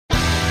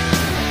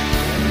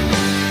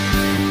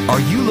Are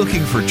you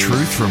looking for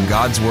truth from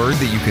God's Word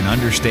that you can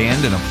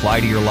understand and apply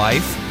to your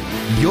life?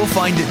 You'll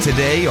find it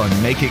today on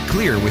Make It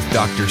Clear with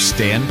Dr.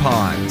 Stan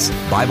Ponz,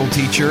 Bible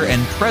teacher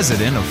and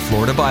president of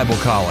Florida Bible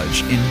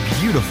College in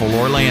beautiful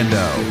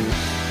Orlando.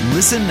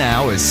 Listen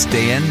now as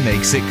Stan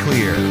makes it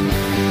clear.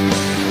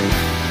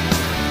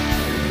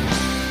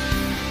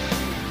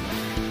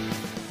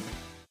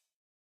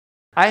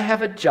 I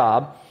have a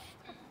job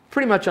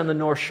pretty much on the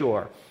North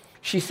Shore.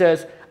 She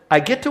says, I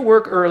get to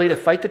work early to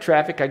fight the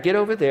traffic. I get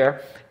over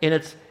there,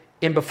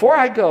 and before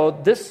I go,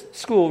 this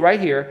school right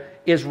here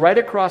is right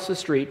across the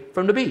street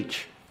from the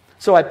beach.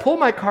 So I pull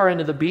my car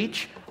into the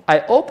beach.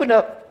 I open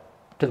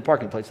up to the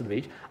parking place of the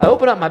beach. I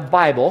open up my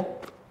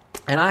Bible,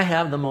 and I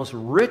have the most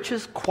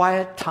richest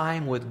quiet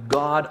time with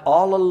God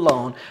all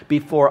alone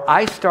before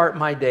I start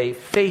my day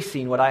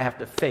facing what I have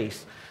to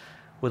face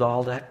with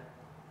all that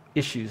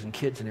issues and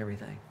kids and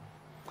everything.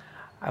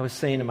 I was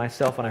saying to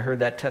myself when I heard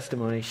that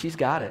testimony, she's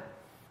got it.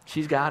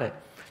 She's got it.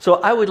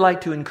 So I would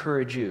like to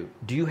encourage you.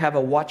 Do you have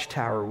a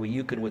watchtower where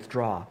you can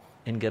withdraw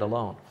and get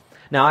alone?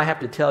 Now, I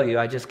have to tell you,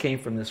 I just came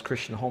from this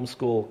Christian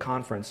homeschool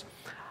conference.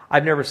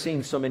 I've never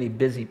seen so many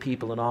busy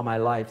people in all my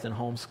life than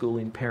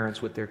homeschooling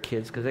parents with their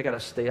kids, because they got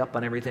to stay up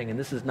on everything. And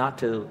this is not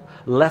to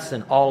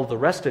lessen all the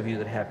rest of you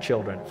that have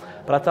children.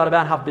 But I thought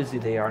about how busy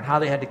they are and how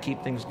they had to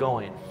keep things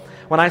going.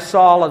 When I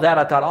saw all of that,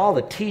 I thought all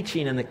the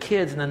teaching and the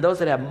kids, and then those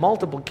that have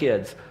multiple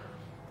kids.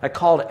 I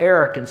called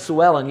Eric and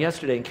Sue Ellen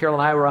yesterday, and Carol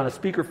and I were on a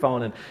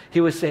speakerphone, and he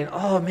was saying,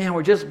 oh man,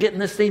 we're just getting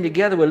this thing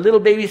together with little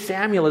baby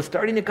Samuel is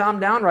starting to calm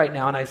down right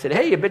now. And I said,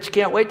 hey, you bet you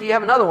can't wait till you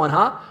have another one,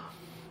 huh?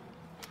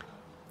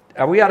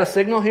 Are we out of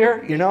signal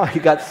here? You know, you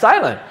got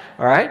silent,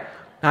 all right?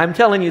 I'm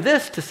telling you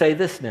this to say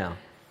this now.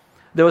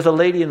 There was a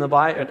lady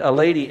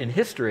in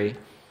history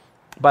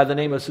by the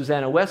name of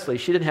Susanna Wesley.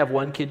 She didn't have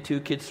 1 kid, 2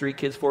 kids, 3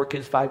 kids, 4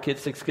 kids, 5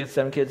 kids, 6 kids,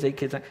 7 kids, 8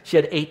 kids. She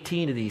had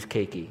 18 of these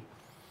cakey.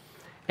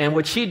 And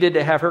what she did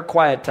to have her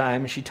quiet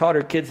time, she taught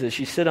her kids this.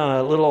 She'd sit on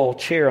a little old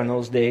chair in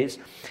those days,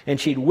 and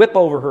she'd whip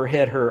over her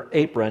head her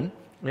apron,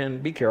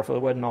 and be careful, it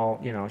wasn't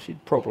all,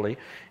 she'd properly.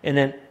 And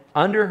then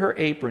under her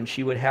apron,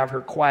 she would have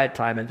her quiet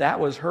time, and that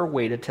was her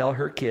way to tell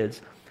her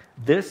kids,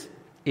 this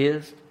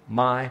is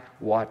my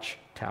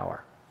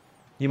watchtower.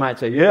 You might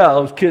say, yeah,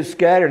 those kids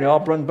scattered, and they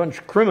all run a bunch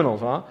of criminals,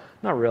 huh?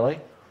 Not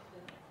really.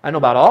 I know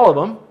about all of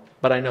them,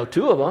 but I know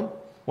 2 of them.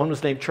 One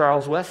was named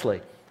Charles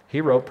Wesley. He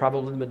wrote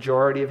probably the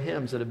majority of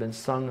hymns that have been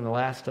sung in the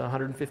last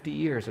 150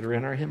 years that are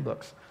in our hymn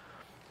books.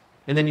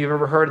 And then you've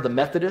ever heard of the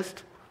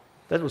Methodist?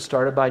 That was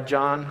started by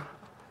John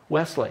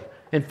Wesley.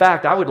 In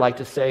fact, I would like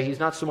to say he's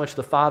not so much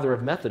the father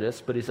of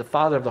Methodists, but he's the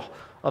father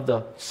of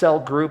the cell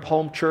group,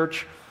 home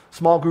church,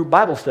 small group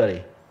Bible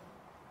study.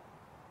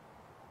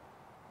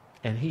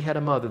 And he had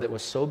a mother that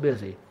was so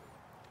busy,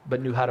 but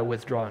knew how to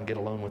withdraw and get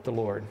alone with the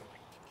Lord.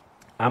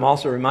 I'm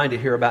also reminded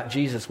here about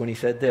Jesus when he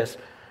said this,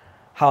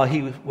 how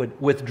he would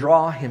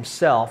withdraw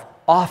himself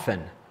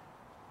often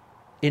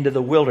into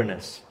the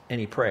wilderness, and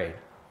he prayed.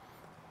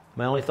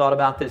 My only thought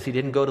about this, he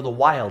didn't go to the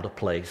wild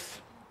place.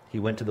 He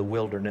went to the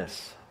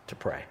wilderness to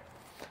pray.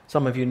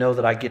 Some of you know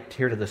that I get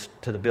here to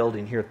the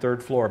building here,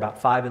 3rd floor, about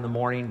 5 in the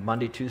morning,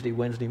 Monday, Tuesday,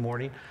 Wednesday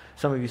morning.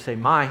 Some of you say,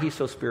 he's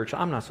so spiritual.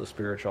 I'm not so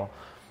spiritual.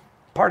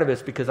 Part of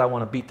it's because I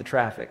want to beat the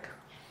traffic.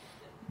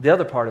 The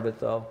other part of it,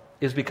 though,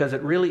 is because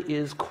it really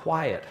is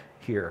quiet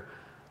here.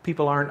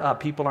 People aren't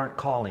up. People aren't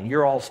calling.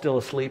 You're all still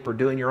asleep or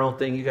doing your own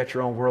thing. You got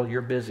your own world.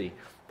 You're busy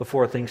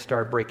before things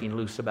start breaking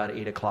loose about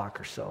 8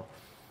 o'clock or so.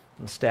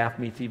 And staff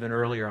meets even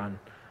earlier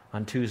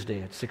on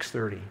Tuesday at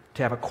 6:30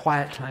 to have a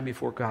quiet time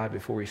before God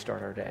before we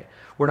start our day.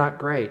 We're not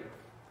great,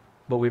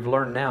 but we've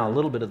learned now a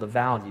little bit of the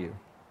value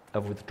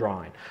of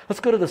withdrawing. Let's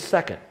go to the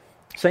second.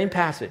 Same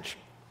passage.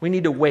 We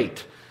need to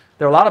wait.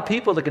 There are a lot of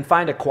people that can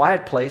find a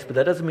quiet place, but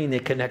that doesn't mean they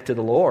connect to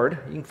the Lord.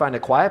 You can find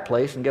a quiet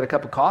place and get a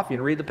cup of coffee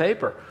and read the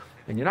paper,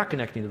 and you're not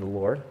connecting to the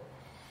Lord.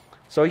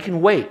 So you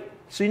can wait.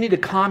 So you need to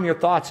calm your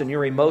thoughts and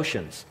your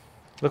emotions.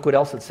 Look what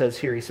else it says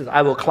here. He says,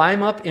 I will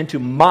climb up into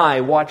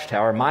my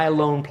watchtower, my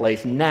alone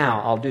place.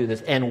 Now I'll do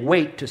this and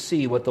wait to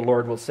see what the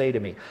Lord will say to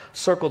me.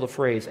 Circle the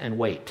phrase, and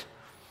wait.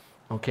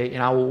 Okay,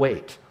 and I will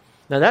wait.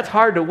 Now that's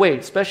hard to wait,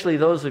 especially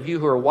those of you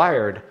who are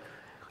wired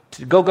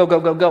to go, go, go,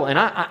 go, go. And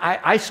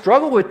I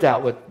struggle with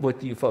that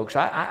with you folks.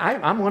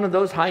 I'm one of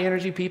those high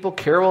energy people.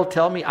 Carol will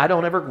tell me I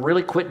don't ever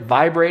really quit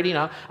vibrating.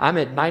 I'm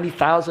at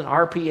 90,000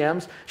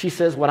 RPMs. She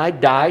says when I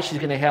die, she's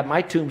going to have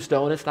my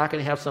tombstone. It's not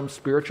going to have some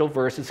spiritual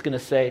verse. It's going to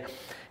say,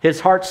 his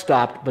heart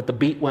stopped, but the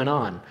beat went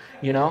on.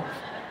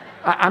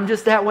 I'm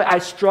just that way. I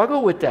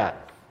struggle with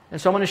that.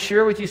 And so I'm going to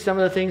share with you some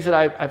of the things that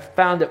I've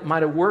found that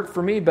might have worked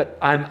for me, but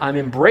I'm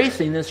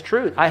embracing this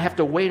truth. I have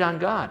to wait on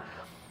God.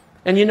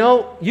 And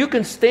you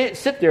can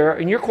sit there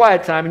in your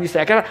quiet time and you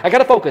say, I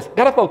gotta focus.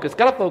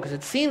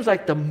 It seems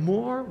like the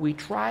more we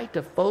try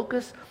to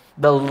focus,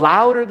 the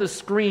louder the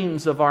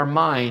screams of our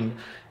mind,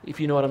 if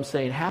you know what I'm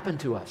saying, happen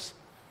to us.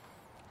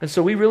 And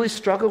so we really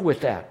struggle with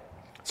that.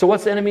 So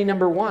what's enemy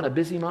number 1? A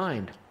busy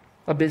mind.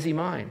 A busy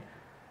mind.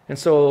 And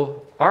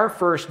so our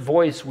first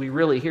voice we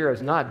really hear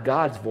is not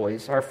God's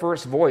voice. Our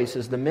first voice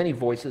is the many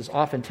voices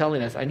often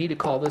telling us, I need to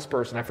call this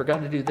person. I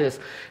forgot to do this.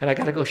 And I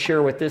got to go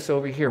share with this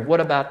over here. What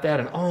about that?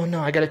 And oh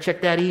no, I got to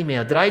check that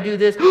email. Did I do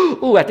this?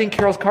 Oh, I think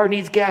Carol's car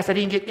needs gas. I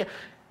didn't get gas.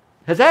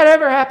 Has that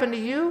ever happened to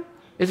you?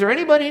 Is there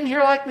anybody in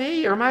here like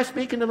me? Or am I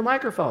speaking to the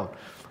microphone?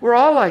 We're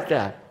all like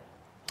that.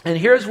 And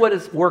here's what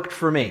has worked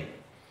for me.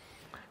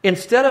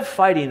 Instead of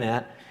fighting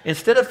that,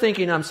 instead of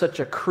thinking I'm such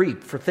a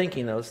creep for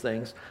thinking those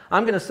things,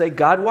 I'm going to say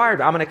God wired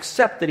me. I'm going to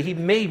accept that He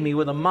made me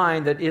with a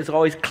mind that is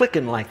always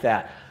clicking like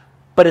that.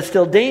 But it's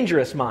still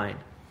dangerous mind.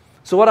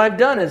 So what I've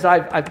done is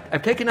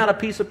I've taken out a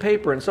piece of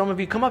paper, and some of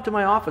you come up to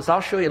my office,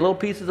 I'll show you little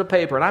pieces of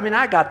paper. And I mean,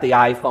 I got the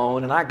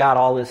iPhone, and I got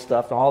all this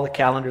stuff, all the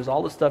calendars,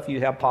 all the stuff you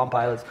have, Palm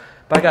Pilots.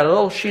 But I got a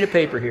little sheet of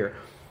paper here.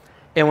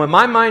 And when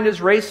my mind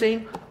is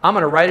racing, I'm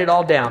going to write it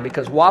all down.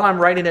 Because while I'm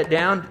writing it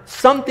down,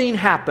 something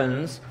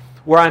happens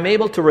where I'm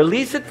able to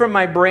release it from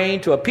my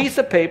brain to a piece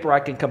of paper. I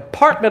can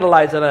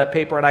compartmentalize it on a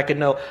paper, and I can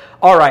know,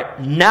 all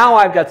right, now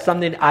I've got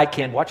something I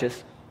can, watch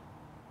this,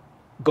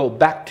 go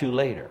back to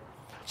later.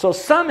 So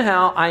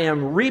somehow I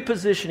am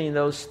repositioning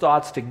those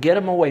thoughts to get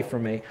them away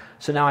from me,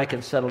 so now I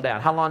can settle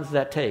down. How long does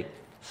that take?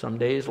 Some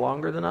days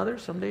longer than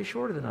others, some days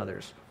shorter than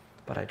others.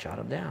 But I jot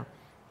them down,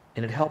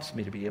 and it helps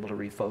me to be able to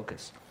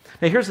refocus.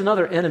 Now here's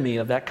another enemy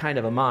of that kind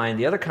of a mind.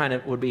 The other kind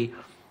of would be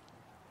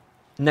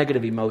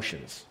negative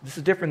emotions. This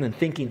is different than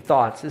thinking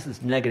thoughts. This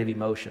is negative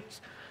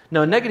emotions.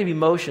 Now, negative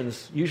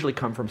emotions usually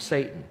come from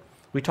Satan.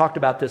 We talked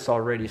about this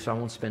already, so I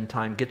won't spend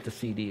time. Get the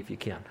CD if you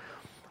can.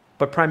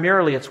 But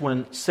primarily, it's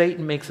when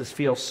Satan makes us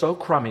feel so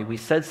crummy. We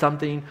said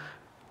something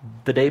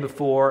the day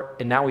before,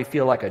 and now we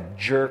feel like a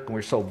jerk, and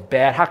we're so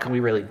bad. How can we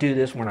really do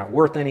this? We're not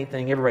worth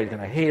anything. Everybody's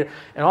going to hate it.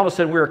 And all of a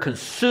sudden, we're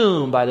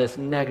consumed by this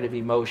negative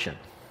emotion.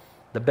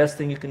 The best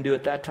thing you can do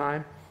at that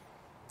time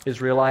is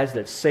realize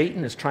that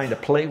Satan is trying to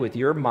play with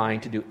your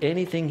mind to do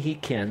anything he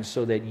can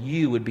so that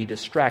you would be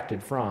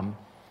distracted from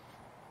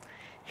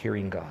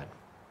hearing God.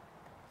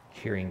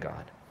 Hearing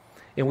God.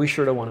 And we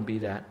sure don't want to be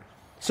that.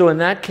 So in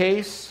that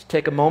case,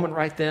 take a moment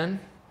right then.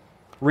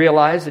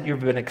 Realize that you've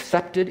been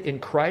accepted in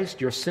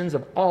Christ. Your sins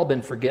have all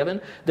been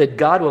forgiven. That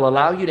God will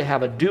allow you to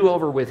have a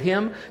do-over with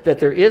Him. That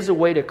there is a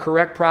way to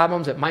correct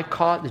problems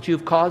that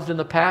you've caused in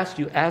the past.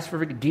 You ask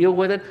for it, deal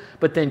with it,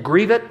 but then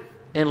grieve it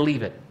and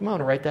leave it. You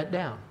want to write that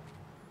down.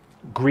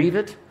 Grieve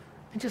it,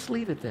 and just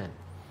leave it then,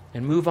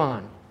 and move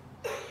on.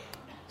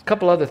 A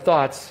couple other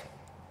thoughts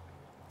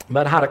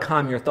about how to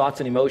calm your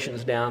thoughts and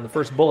emotions down. The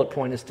first bullet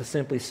point is to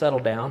simply settle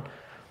down.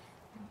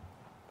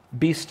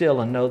 Be still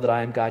and know that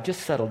I am God.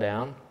 Just settle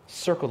down.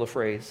 Circle the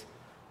phrase,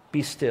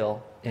 be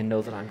still and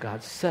know that I'm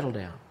God. Settle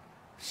down.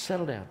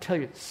 Settle down.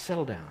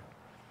 Settle down.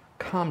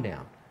 Calm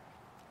down.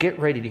 Get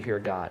ready to hear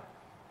God.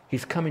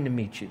 He's coming to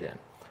meet you then.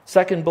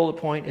 Second bullet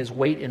point is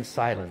wait in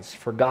silence.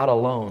 For God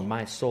alone,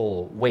 my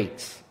soul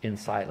waits in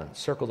silence.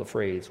 Circle the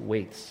phrase,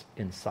 waits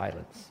in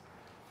silence.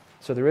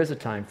 So there is a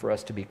time for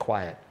us to be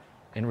quiet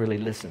and really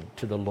listen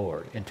to the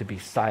Lord and to be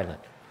silent.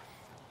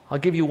 I'll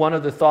give you one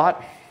other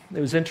thought.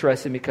 It was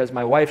interesting because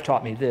my wife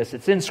taught me this.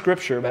 It's in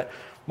Scripture, but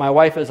my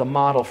wife is a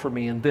model for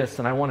me in this,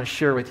 and I want to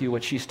share with you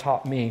what she's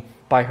taught me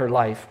by her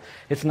life.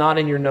 It's not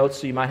in your notes,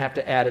 so you might have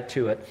to add it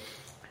to it.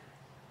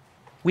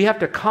 We have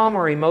to calm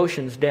our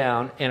emotions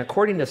down, and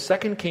according to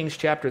 2 Kings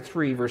chapter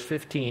 3, verse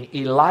 15,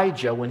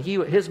 Elijah, when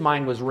his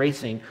mind was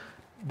racing,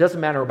 doesn't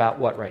matter about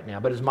what right now,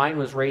 but his mind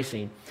was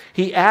racing,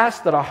 he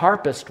asked that a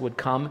harpist would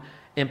come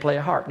and play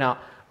a harp. Now,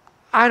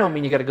 I don't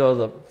mean you got to go to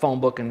the phone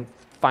book and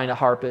find a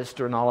harpist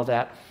and all of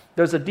that.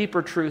 There's a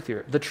deeper truth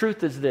here. The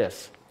truth is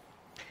this.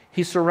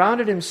 He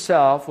surrounded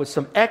himself with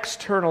some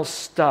external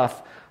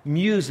stuff,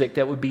 music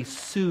that would be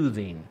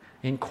soothing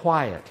and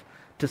quiet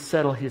to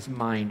settle his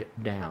mind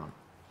down.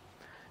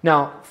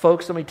 Now,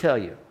 folks, let me tell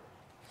you,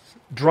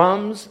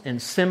 drums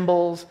and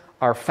cymbals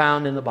are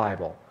found in the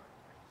Bible.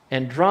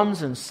 And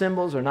drums and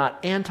cymbals are not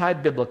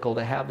anti-biblical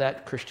to have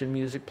that Christian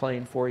music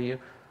playing for you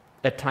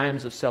at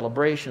times of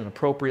celebration,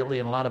 appropriately,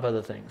 and a lot of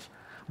other things.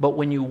 But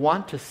when you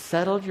want to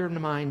settle your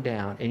mind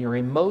down and your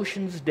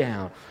emotions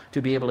down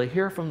to be able to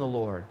hear from the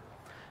Lord,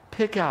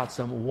 pick out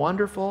some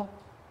wonderful,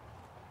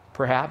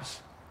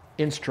 perhaps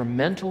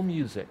instrumental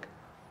music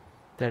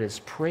that is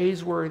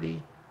praiseworthy,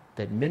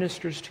 that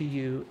ministers to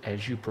you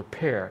as you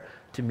prepare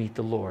to meet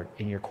the Lord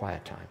in your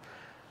quiet time.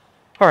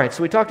 All right,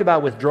 so we talked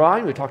about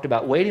withdrawing, we talked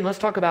about waiting. Let's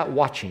talk about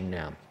watching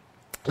now.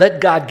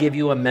 Let God give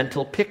you a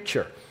mental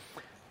picture.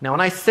 Now, when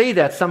I say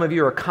that, some of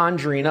you are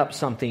conjuring up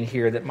something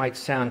here that might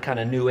sound kind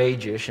of New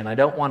Age-ish, and I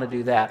don't want to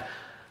do that.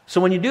 So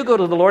when you do go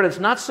to the Lord, it's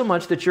not so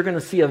much that you're going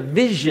to see a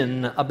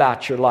vision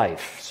about your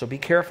life. So be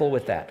careful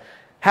with that.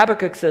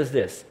 Habakkuk says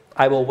this,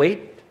 I will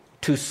wait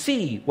to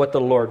see what the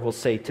Lord will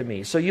say to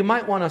me. So you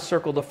might want to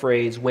circle the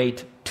phrase,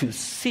 wait to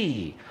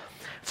see.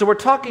 So we're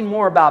talking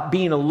more about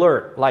being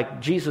alert,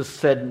 like Jesus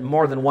said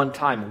more than one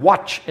time,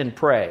 watch and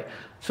pray.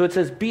 So it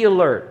says, be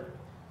alert,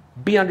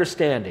 be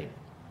understanding,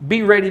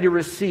 be ready to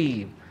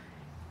receive,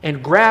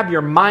 and grab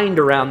your mind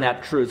around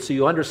that truth so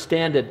you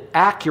understand it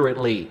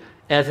accurately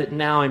as it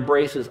now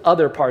embraces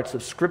other parts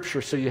of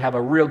Scripture so you have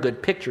a real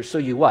good picture. So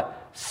you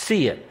what?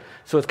 See it.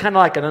 So it's kind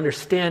of like an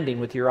understanding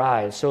with your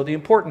eyes. So the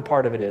important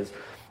part of it is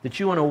that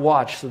you want to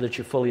watch so that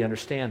you fully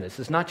understand this.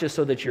 It's not just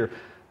so that you're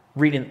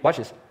reading, watch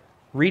this,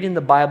 reading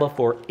the Bible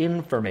for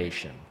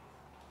information.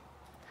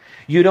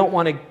 You don't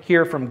want to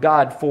hear from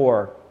God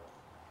for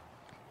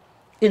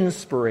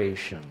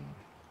inspiration.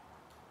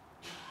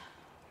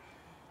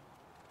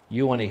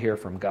 You want to hear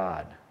from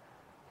God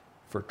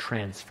for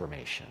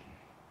transformation.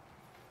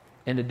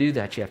 And to do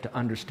that, you have to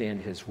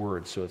understand His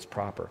Word so it's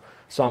proper.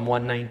 Psalm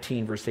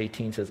 119, verse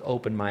 18 says,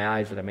 "Open my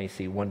eyes that I may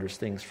see wondrous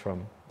things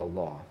from the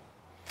law."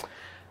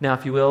 Now,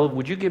 if you will,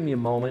 would you give me a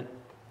moment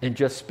and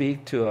just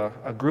speak to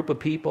a group of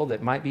people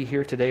that might be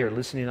here today or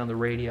listening on the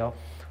radio?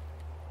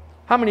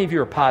 How many of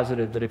you are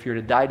positive that if you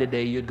were to die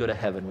today, you'd go to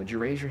heaven? Would you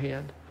raise your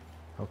hand?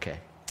 Okay.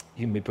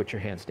 You may put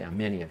your hands down,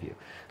 many of you.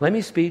 Let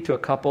me speak to a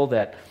couple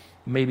that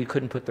maybe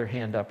couldn't put their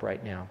hand up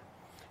right now.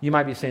 You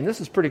might be saying,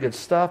 this is pretty good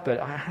stuff, but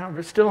I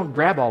still don't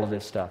grab all of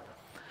this stuff.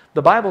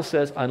 The Bible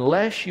says,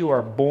 unless you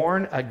are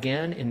born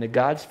again into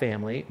God's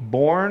family,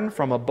 born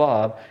from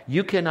above,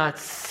 you cannot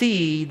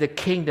see the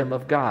kingdom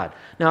of God.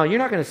 Now, you're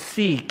not going to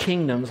see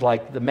kingdoms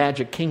like the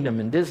Magic Kingdom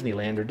in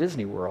Disneyland or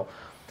Disney World,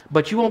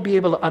 but you won't be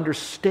able to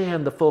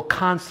understand the full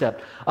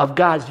concept of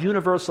God's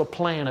universal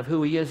plan of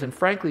who He is. And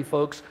frankly,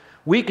 folks,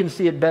 we can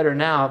see it better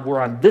now.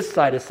 We're on this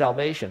side of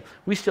salvation.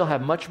 We still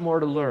have much more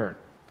to learn.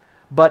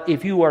 But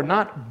if you are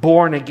not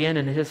born again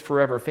in His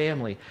forever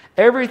family,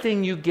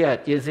 everything you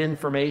get is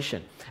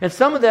information. And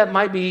some of that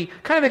might be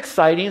kind of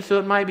exciting, so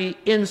it might be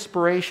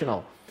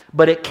inspirational.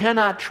 But it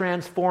cannot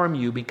transform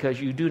you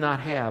because you do not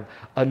have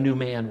a new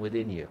man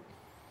within you.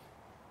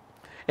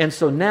 And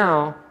so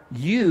now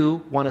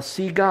you want to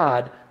see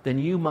God, then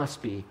you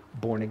must be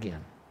born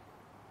again.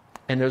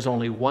 And there's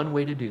only one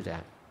way to do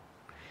that.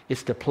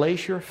 It's to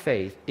place your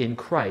faith in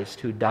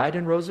Christ who died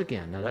and rose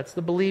again. Now that's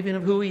the believing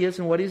of who He is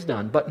and what He's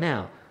done. But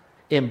now,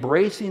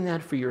 embracing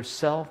that for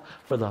yourself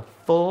for the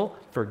full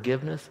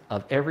forgiveness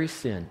of every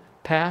sin,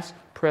 past,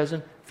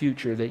 present,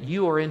 future, that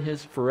you are in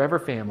His forever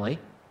family,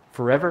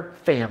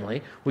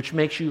 which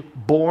makes you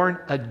born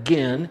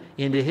again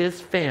into His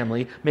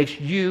family,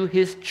 makes you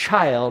His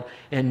child,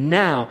 and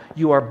now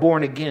you are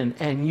born again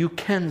and you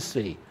can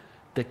see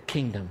the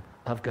kingdom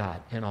of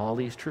God and all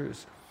these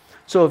truths.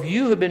 So if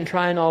you have been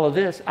trying all of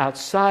this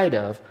outside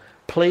of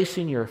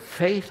placing your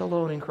faith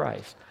alone in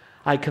Christ,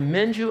 I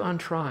commend you on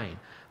trying.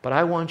 But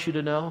I want you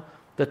to know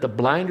that the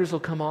blinders will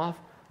come off,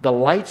 the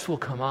lights will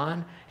come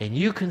on, and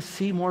you can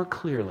see more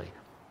clearly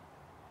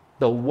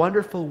the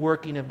wonderful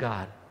working of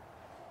God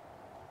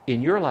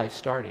in your life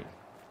starting,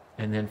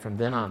 and then from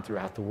then on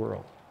throughout the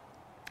world.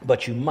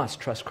 But you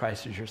must trust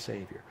Christ as your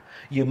Savior.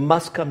 You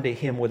must come to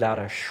Him without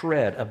a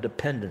shred of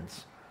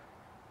dependence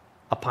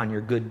upon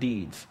your good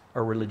deeds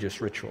or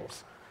religious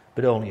rituals,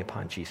 but only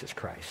upon Jesus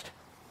Christ.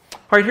 All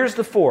right, here's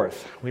the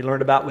fourth. We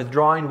learned about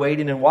withdrawing,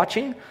 waiting, and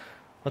watching.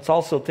 Let's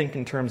also think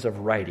in terms of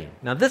writing.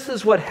 Now, this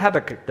is what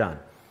Habakkuk done.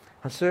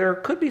 So there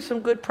could be some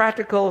good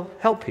practical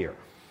help here.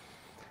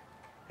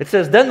 It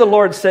says, "Then the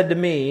Lord said to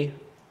me,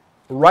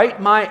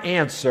 write my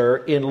answer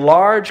in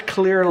large,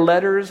 clear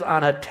letters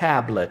on a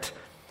tablet."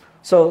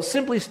 So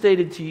simply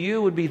stated to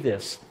you would be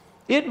this.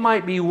 It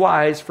might be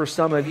wise for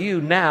some of you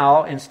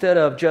now, instead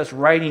of just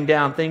writing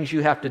down things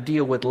you have to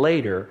deal with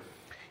later,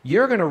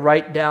 you're going to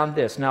write down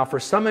this. Now, for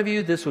some of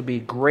you, this would be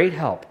great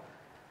help.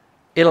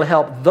 It'll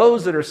help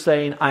those that are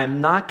saying,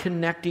 I'm not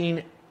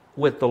connecting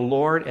with the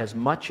Lord as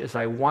much as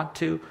I want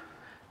to.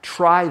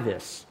 Try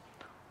this.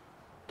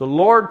 The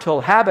Lord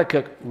told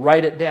Habakkuk,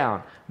 write it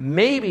down.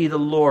 Maybe the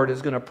Lord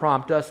is going to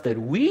prompt us that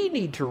we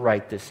need to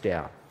write this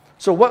down.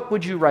 So what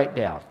would you write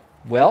down?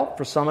 Well,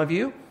 for some of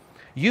you,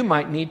 you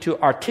might need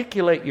to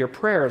articulate your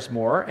prayers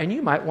more, and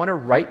you might want to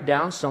write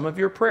down some of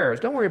your prayers.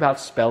 Don't worry about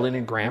spelling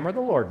and grammar.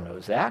 The Lord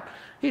knows that.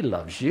 He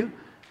loves you.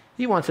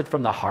 He wants it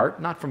from the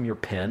heart, not from your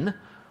pen.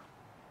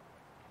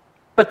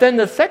 But then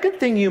the second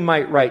thing you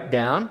might write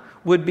down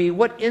would be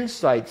what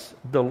insights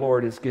the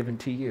Lord has given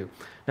to you.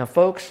 Now,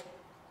 folks,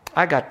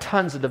 I got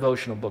tons of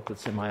devotional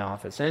booklets in my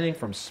office. Anything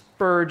from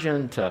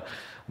Spurgeon to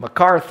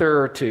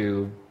MacArthur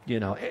to,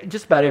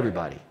 just about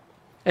everybody.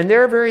 And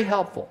they're very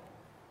helpful.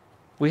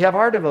 We have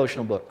our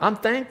devotional book. I'm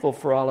thankful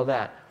for all of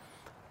that.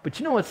 But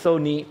you know what's so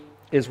neat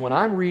is when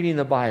I'm reading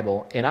the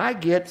Bible and I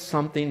get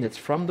something that's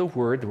from the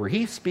Word where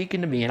He's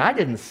speaking to me and I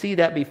didn't see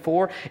that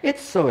before,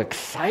 it's so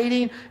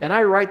exciting and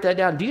I write that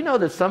down. Do you know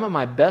that some of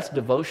my best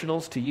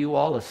devotionals to you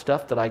all is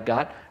stuff that I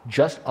got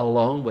just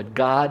alone with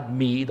God,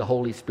 me, the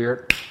Holy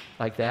Spirit,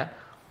 like that?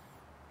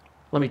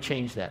 Let me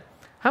change that.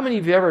 How many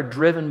of you ever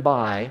driven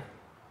by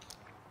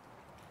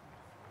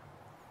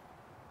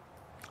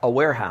a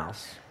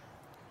warehouse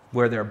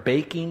where they're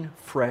baking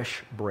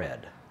fresh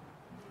bread?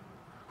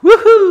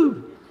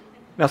 Woohoo!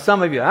 Now,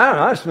 some of you, I don't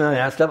know, I smell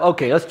that stuff.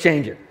 Okay, let's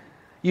change it.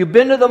 You've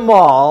been to the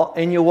mall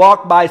and you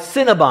walk by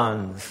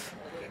Cinnabons.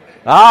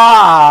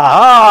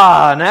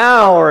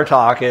 Now we're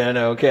talking,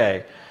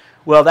 okay.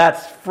 Well,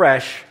 that's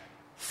fresh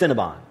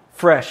Cinnabon,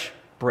 fresh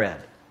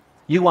bread.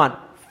 You want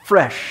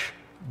fresh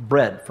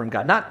bread from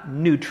God. Not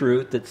new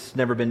truth that's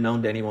never been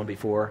known to anyone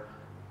before,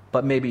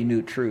 but maybe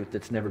new truth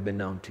that's never been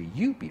known to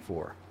you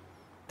before.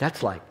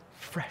 That's like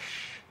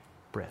fresh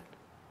bread.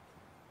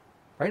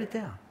 Write it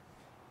down.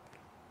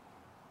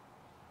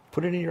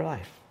 Put it in your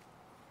life.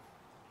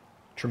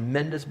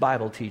 Tremendous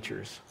Bible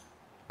teachers,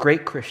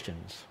 great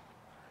Christians,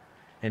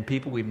 and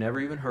people we've never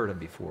even heard of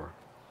before,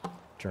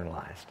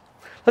 journalized.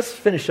 Let's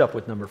finish up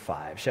with number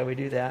 5. Shall we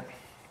do that?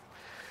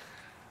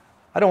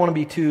 I don't want to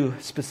be too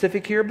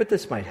specific here, but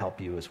this might help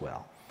you as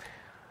well.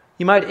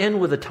 You might end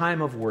with a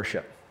time of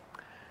worship.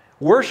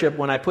 Worship,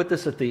 when I put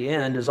this at the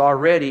end, is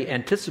already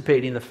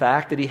anticipating the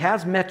fact that He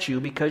has met you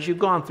because you've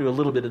gone through a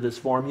little bit of this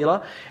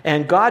formula,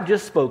 and God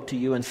just spoke to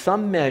you in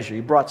some measure.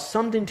 He brought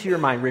something to your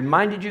mind,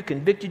 reminded you,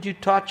 convicted you,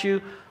 taught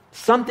you.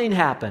 Something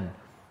happened.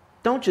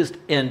 Don't just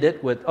end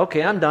it with,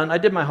 okay, I'm done. I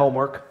did my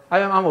homework.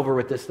 I'm over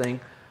with this thing.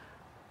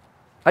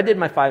 I did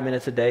my 5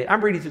 minutes a day.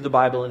 I'm reading through the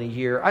Bible in a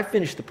year. I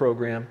finished the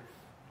program.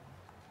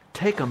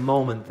 Take a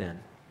moment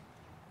then.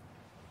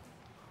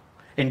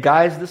 And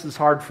guys, this is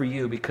hard for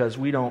you because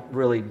we don't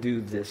really do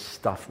this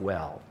stuff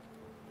well.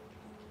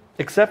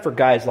 Except for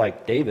guys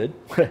like David,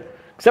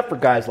 except for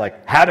guys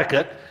like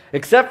Habakkuk,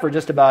 except for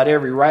just about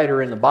every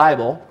writer in the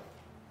Bible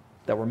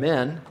that were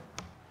men.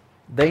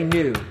 They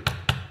knew,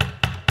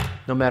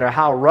 no matter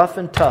how rough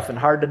and tough and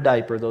hard to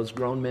diaper those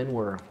grown men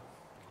were,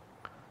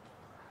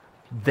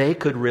 they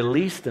could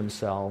release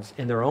themselves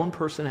in their own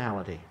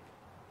personality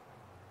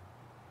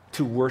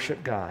to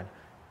worship God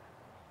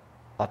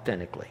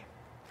authentically.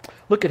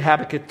 Look at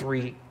Habakkuk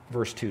 3,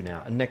 verse 2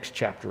 now, the next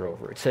chapter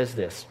over. It says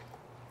this,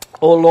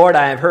 O Lord,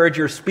 I have heard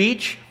your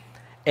speech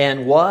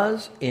and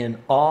was in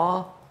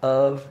awe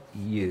of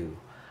you.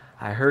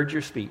 I heard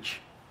your speech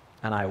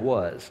and I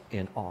was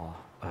in awe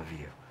of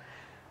you.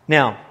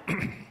 Now,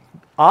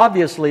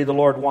 obviously the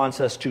Lord wants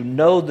us to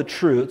know the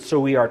truth so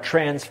we are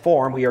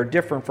transformed. We are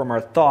different from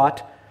our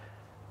thought,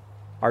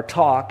 our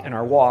talk, and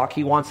our walk.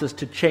 He wants us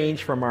to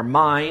change from our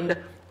mind,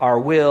 our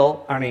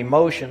will, our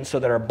emotions so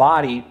that our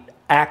body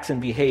acts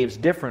and behaves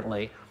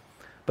differently.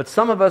 But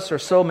some of us are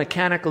so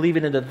mechanical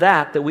even into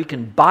that we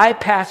can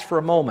bypass for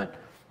a moment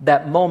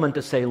that moment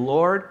to say,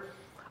 Lord,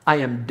 I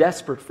am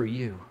desperate for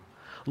you.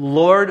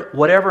 Lord,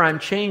 whatever I'm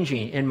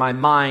changing in my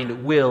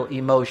mind, will,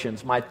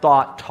 emotions, my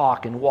thought,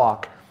 talk, and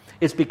walk,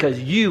 it's because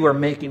you are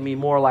making me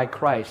more like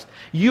Christ.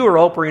 You are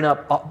opening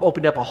up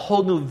a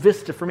whole new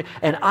vista for me.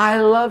 And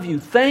I love you.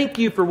 Thank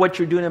you for what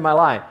you're doing in my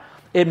life.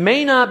 It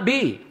may not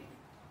be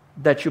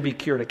that you'll be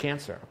cured of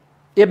cancer.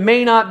 It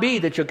may not be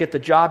that you'll get the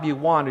job you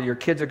want or your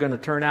kids are going to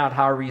turn out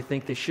however you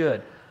think they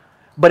should.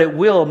 But it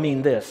will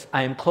mean this.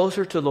 I am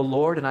closer to the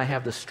Lord and I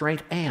have the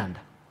strength and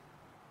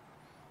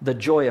the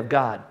joy of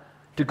God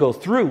to go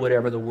through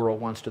whatever the world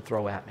wants to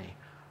throw at me.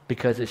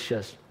 Because it's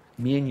just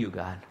me and you,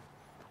 God.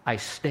 I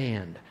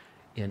stand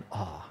in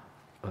awe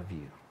of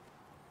you.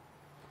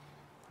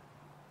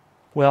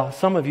 Well,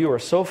 some of you are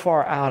so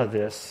far out of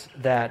this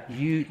that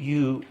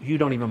you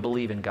don't even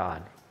believe in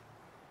God.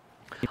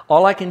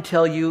 All I can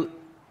tell you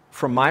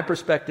from my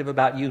perspective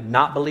about you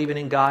not believing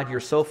in God, you're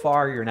so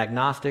far, you're an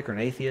agnostic or an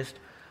atheist,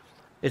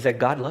 is that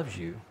God loves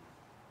you.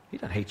 He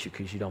doesn't hate you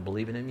because you don't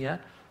believe in Him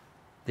yet.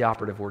 The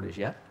operative word is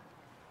yet.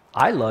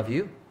 I love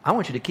you. I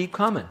want you to keep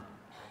coming.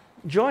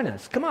 Join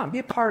us. Come on, be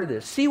a part of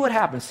this. See what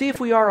happens. See if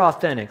we are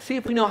authentic. See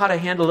if we know how to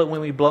handle it when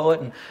we blow it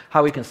and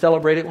how we can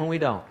celebrate it when we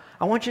don't.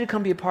 I want you to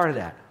come be a part of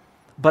that.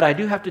 But I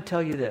do have to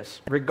tell you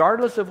this.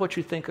 Regardless of what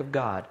you think of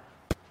God,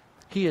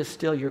 He is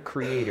still your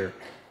creator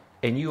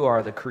and you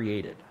are the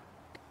created.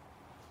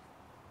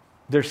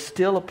 There's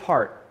still a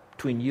part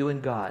between you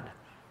and God.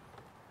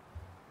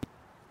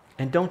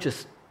 And don't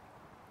just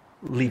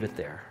leave it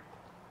there.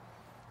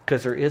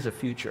 Because there is a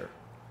future.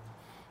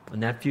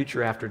 And that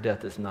future after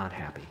death is not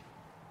happy.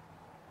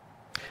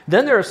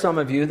 Then there are some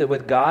of you that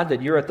with God,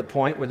 that you're at the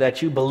point where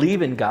that you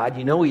believe in God,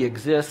 you know He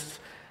exists,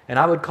 and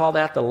I would call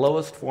that the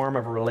lowest form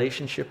of a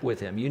relationship with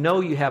Him. You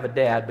know you have a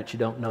dad, but you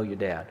don't know your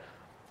dad.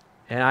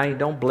 And I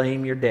don't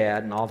blame your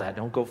dad and all that.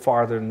 Don't go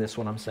farther than this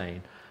what I'm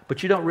saying.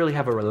 But you don't really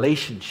have a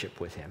relationship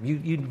with Him.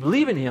 You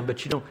believe in Him,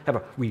 but you don't have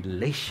a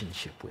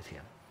relationship with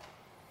Him.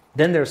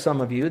 Then there's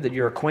some of you that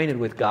you're acquainted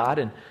with God,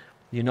 and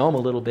you know Him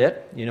a little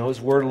bit. You know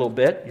His Word a little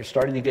bit. You're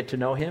starting to get to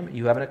know Him.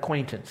 You have an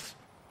acquaintance.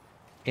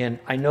 And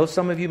I know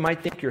some of you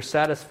might think you're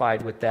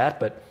satisfied with that,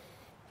 but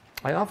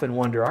I often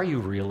wonder, are you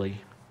really?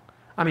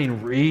 I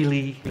mean,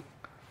 really?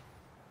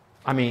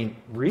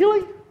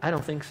 I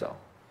don't think so.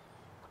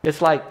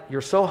 It's like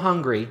you're so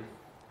hungry,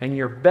 and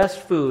your best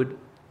food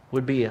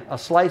would be a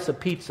slice of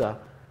pizza,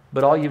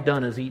 but all you've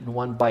done is eaten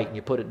one bite, and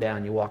you put it down,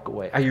 and you walk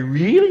away. Are you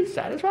really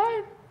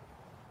satisfied?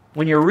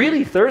 When you're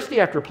really thirsty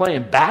after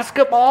playing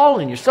basketball,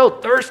 and you're so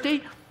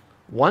thirsty,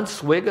 one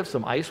swig of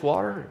some ice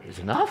water is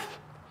enough?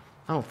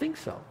 I don't think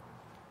so.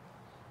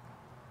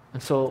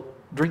 And so,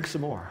 drink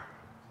some more.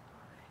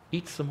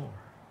 Eat some more.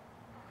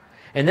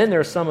 And then there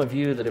are some of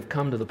you that have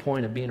come to the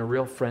point of being a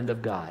real friend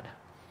of God.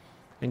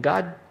 And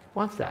God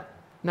wants that.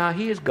 Now,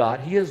 He is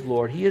God, He is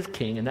Lord, He is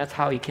King, and that's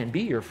how He can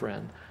be your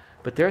friend.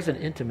 But there's an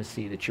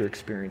intimacy that you're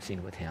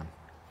experiencing with Him.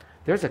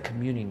 There's a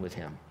communing with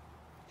Him.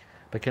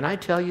 But can I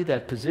tell you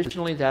that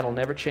positionally that'll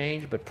never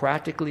change, but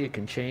practically it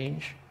can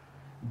change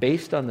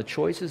based on the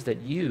choices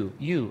that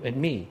you and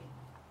me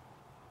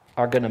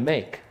are going to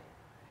make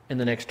in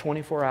the next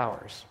 24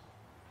 hours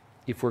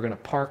if we're going to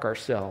park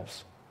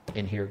ourselves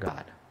and hear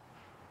God.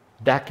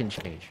 That can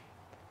change.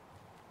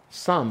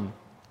 Some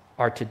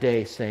are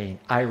today saying,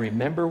 I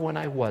remember when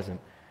I wasn't,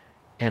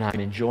 and I'm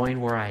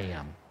enjoying where I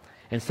am.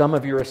 And some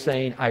of you are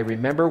saying, I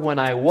remember when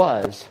I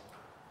was,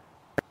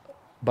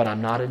 but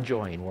I'm not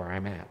enjoying where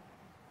I'm at.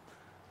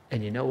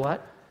 And you know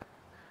what?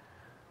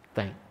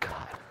 Thank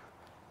God.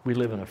 We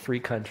live in a free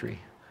country.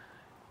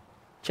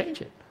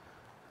 Change it.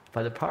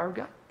 By the power of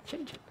God,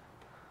 change it.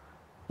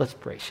 Let's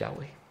pray, shall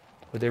we?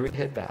 With every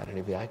head bowed and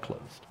every eye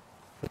closed.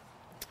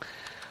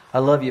 I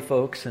love you,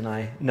 folks, and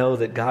I know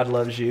that God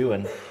loves you,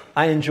 and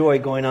I enjoy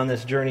going on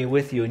this journey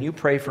with you, and you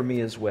pray for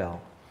me as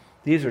well.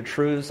 These are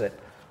truths that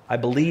I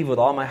believe with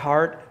all my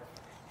heart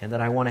and that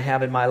I want to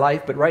have in my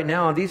life, but right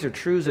now, these are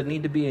truths that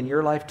need to be in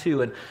your life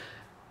too, and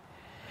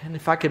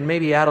if I could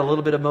maybe add a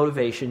little bit of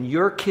motivation,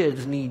 your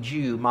kids need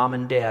you, mom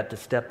and dad, to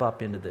step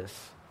up into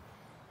this.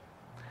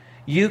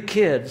 You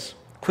kids,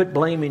 quit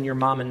blaming your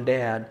mom and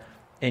dad,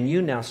 and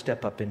you now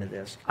step up into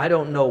this. I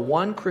don't know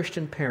one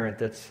Christian parent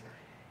that's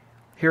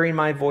hearing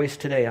my voice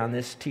today on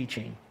this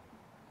teaching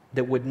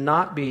that would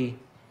not be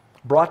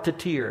brought to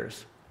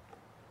tears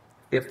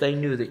if they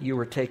knew that you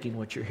were taking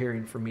what you're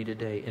hearing from me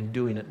today and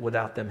doing it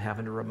without them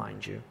having to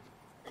remind you.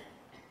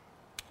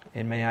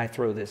 And may I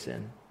throw this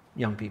in.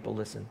 Young people,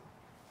 listen.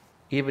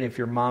 Even if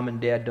your mom and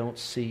dad don't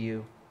see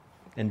you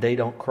and they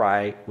don't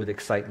cry with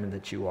excitement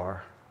that you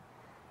are,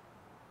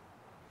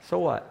 so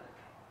what?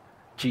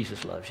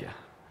 Jesus loves you.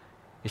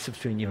 It's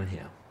between you and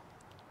Him.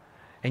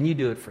 And you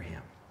do it for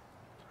Him.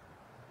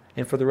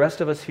 And for the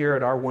rest of us here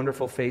at our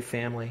wonderful faith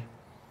family,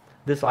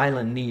 this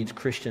island needs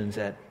Christians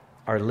that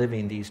are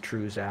living these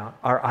truths out.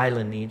 Our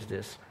island needs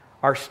this.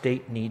 Our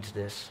state needs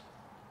this.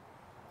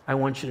 I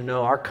want you to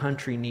know our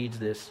country needs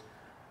this.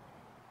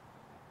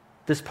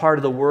 This part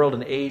of the world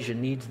in Asia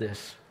needs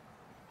this.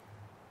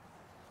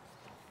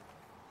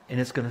 And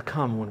it's going to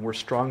come when we're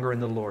stronger in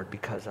the Lord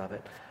because of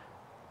it.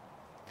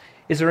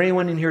 Is there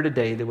anyone in here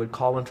today that would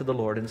call unto the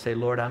Lord and say,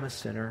 Lord, I'm a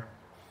sinner,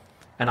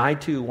 and I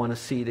too want to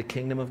see the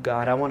kingdom of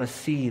God. I want to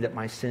see that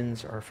my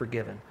sins are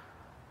forgiven.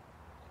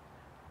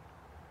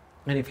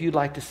 And if you'd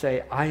like to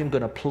say, I am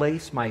going to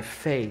place my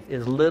faith,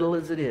 as little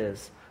as it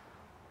is,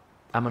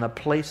 I'm going to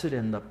place it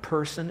in the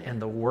person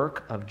and the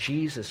work of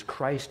Jesus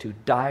Christ, who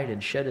died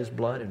and shed His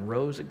blood and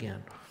rose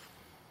again.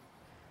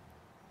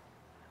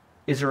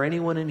 Is there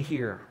anyone in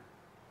here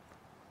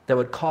that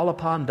would call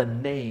upon the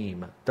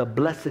name, the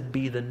blessed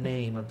be the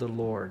name of the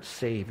Lord,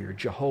 Savior,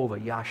 Jehovah,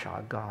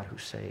 Yahshua, God who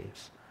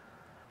saves?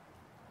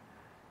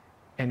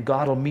 And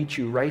God will meet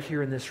you right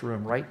here in this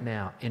room, right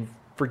now, and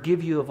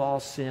forgive you of all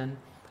sin,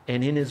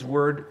 and in His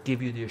Word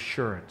give you the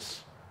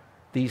assurance.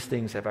 These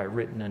things have I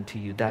written unto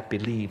you that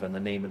believe in the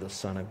name of the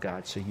Son of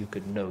God, so you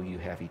could know you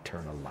have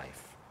eternal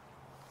life.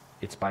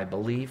 It's by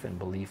belief and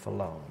belief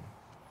alone.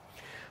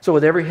 So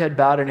with every head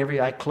bowed and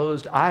every eye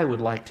closed, I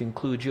would like to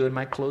include you in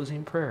my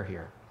closing prayer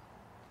here.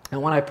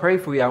 And when I pray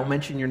for you, I will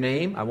mention your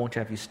name. I won't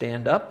have you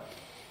stand up.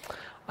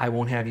 I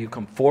won't have you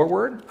come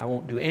forward. I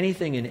won't do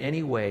anything in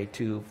any way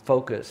to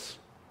focus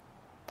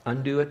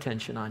undue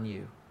attention on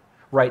you.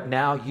 Right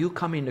now, you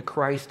coming to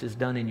Christ is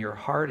done in your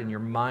heart and your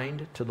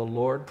mind to the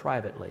Lord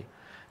privately.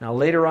 Now,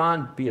 later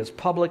on, be as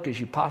public as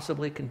you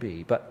possibly can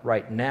be. But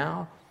right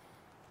now,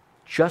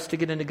 just to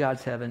get into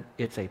God's heaven,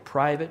 it's a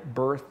private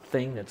birth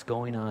thing that's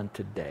going on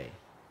today.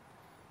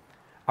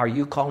 Are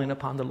you calling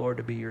upon the Lord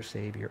to be your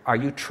Savior? Are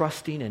you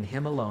trusting in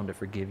Him alone to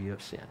forgive you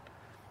of sin?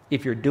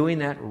 If you're doing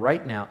that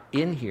right now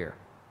in here,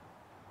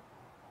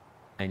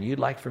 and you'd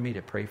like for me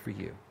to pray for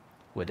you,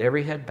 with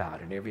every head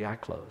bowed and every eye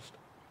closed,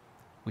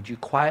 would you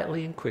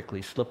quietly and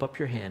quickly slip up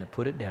your hand and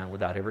put it down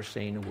without ever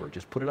saying a word?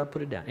 Just put it up,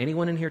 put it down.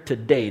 Anyone in here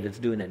today that's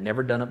doing that,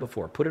 never done it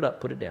before, put it up,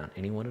 put it down.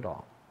 Anyone at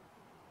all?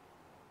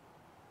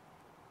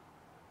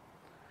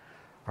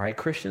 All right,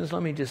 Christians,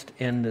 let me just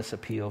end this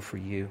appeal for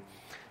you.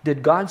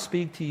 Did God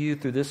speak to you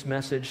through this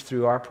message,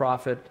 through our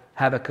prophet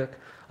Habakkuk,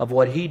 of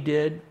what he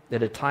did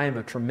at a time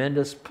of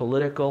tremendous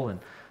political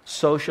and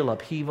social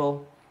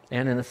upheaval,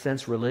 and in a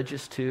sense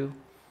religious too?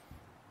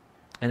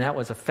 And that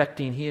was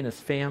affecting he and his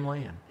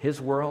family and his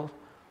world.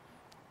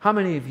 How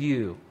many of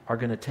you are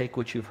going to take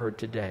what you've heard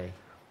today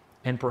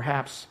and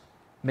perhaps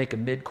make a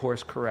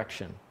mid-course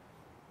correction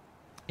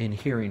in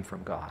hearing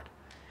from God?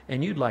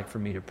 And you'd like for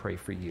me to pray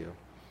for you.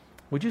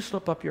 Would you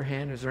slip up your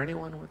hand? Is there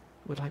anyone who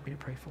would like me to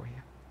pray for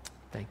you?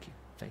 Thank you,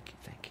 thank you,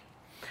 thank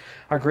you.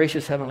 Our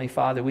gracious Heavenly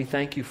Father, we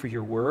thank you for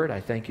your word.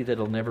 I thank you that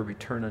it'll never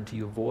return unto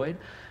you void.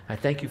 I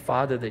thank you,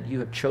 Father, that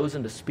you have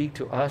chosen to speak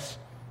to us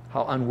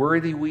how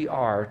unworthy we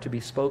are to be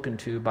spoken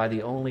to by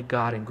the only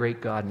God and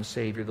great God and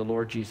Savior, the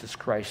Lord Jesus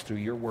Christ, through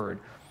your word.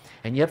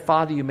 And yet,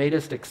 Father, you made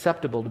us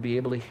acceptable to be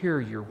able to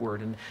hear your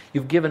word. And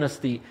you've given us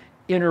the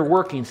inner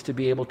workings to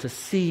be able to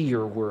see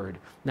your word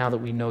now that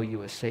we know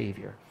you as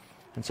Savior.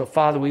 And so,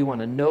 Father, we want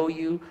to know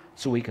you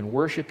so we can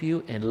worship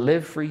you and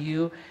live for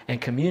you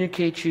and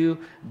communicate you,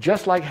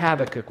 just like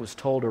Habakkuk was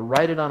told to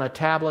write it on a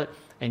tablet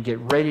and get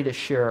ready to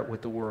share it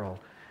with the world.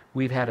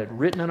 We've had it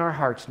written in our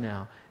hearts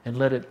now, and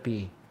let it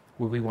be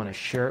where we want to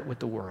share it with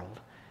the world.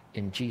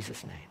 In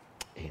Jesus' name,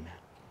 amen.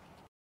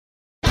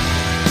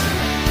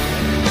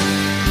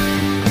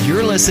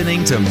 You're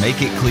listening to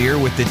Make It Clear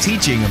with the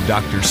teaching of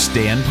Dr.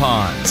 Stan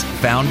Ponz,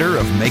 founder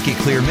of Make It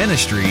Clear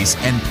Ministries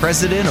and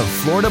president of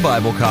Florida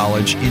Bible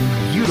College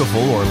in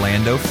beautiful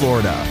Orlando,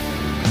 Florida.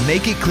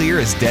 Make It Clear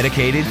is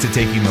dedicated to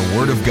taking the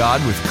Word of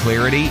God with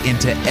clarity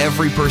into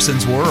every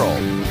person's world.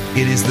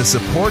 It is the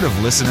support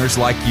of listeners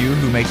like you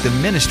who make the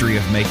ministry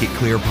of Make It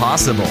Clear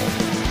possible.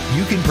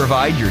 You can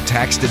provide your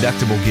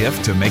tax-deductible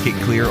gift to Make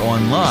It Clear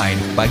online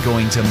by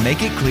going to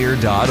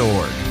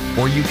makeitclear.org.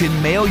 Or you can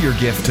mail your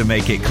gift to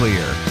Make It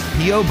Clear,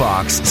 P.O.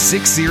 Box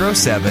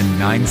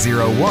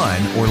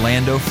 607901,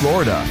 Orlando,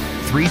 Florida,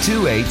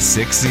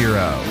 32860.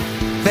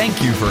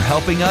 Thank you for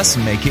helping us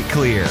make it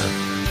clear.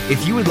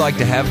 If you would like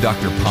to have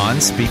Dr.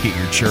 Ponz speak at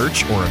your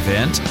church or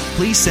event,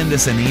 please send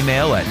us an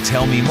email at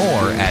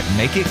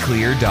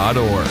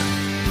tellmemore@makeitclear.org.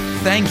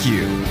 Thank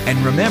you,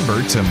 and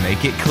remember to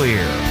make it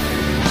clear.